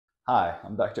Hi,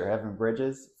 I'm Dr. Evan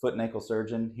Bridges, foot and ankle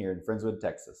surgeon here in Friendswood,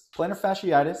 Texas. Plantar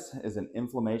fasciitis is an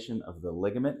inflammation of the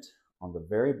ligament on the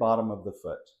very bottom of the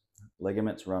foot.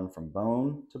 Ligaments run from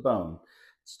bone to bone.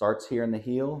 It starts here in the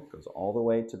heel, goes all the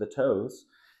way to the toes,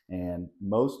 and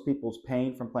most people's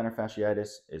pain from plantar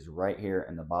fasciitis is right here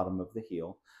in the bottom of the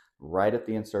heel, right at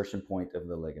the insertion point of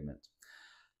the ligament.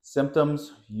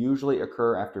 Symptoms usually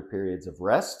occur after periods of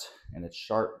rest, and it's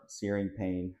sharp, searing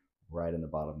pain right in the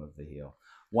bottom of the heel.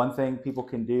 One thing people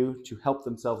can do to help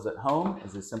themselves at home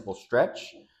is a simple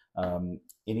stretch.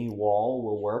 Any wall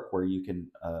will work where you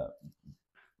can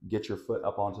get your foot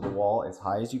up onto the wall as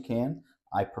high as you can.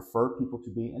 I prefer people to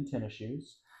be in tennis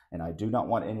shoes, and I do not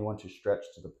want anyone to stretch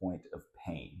to the point of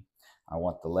pain. I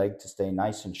want the leg to stay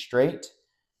nice and straight.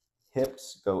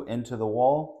 Hips go into the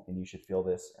wall, and you should feel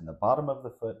this in the bottom of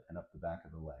the foot and up the back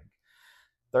of the leg.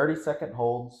 30-second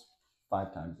holds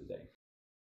 5 times a day.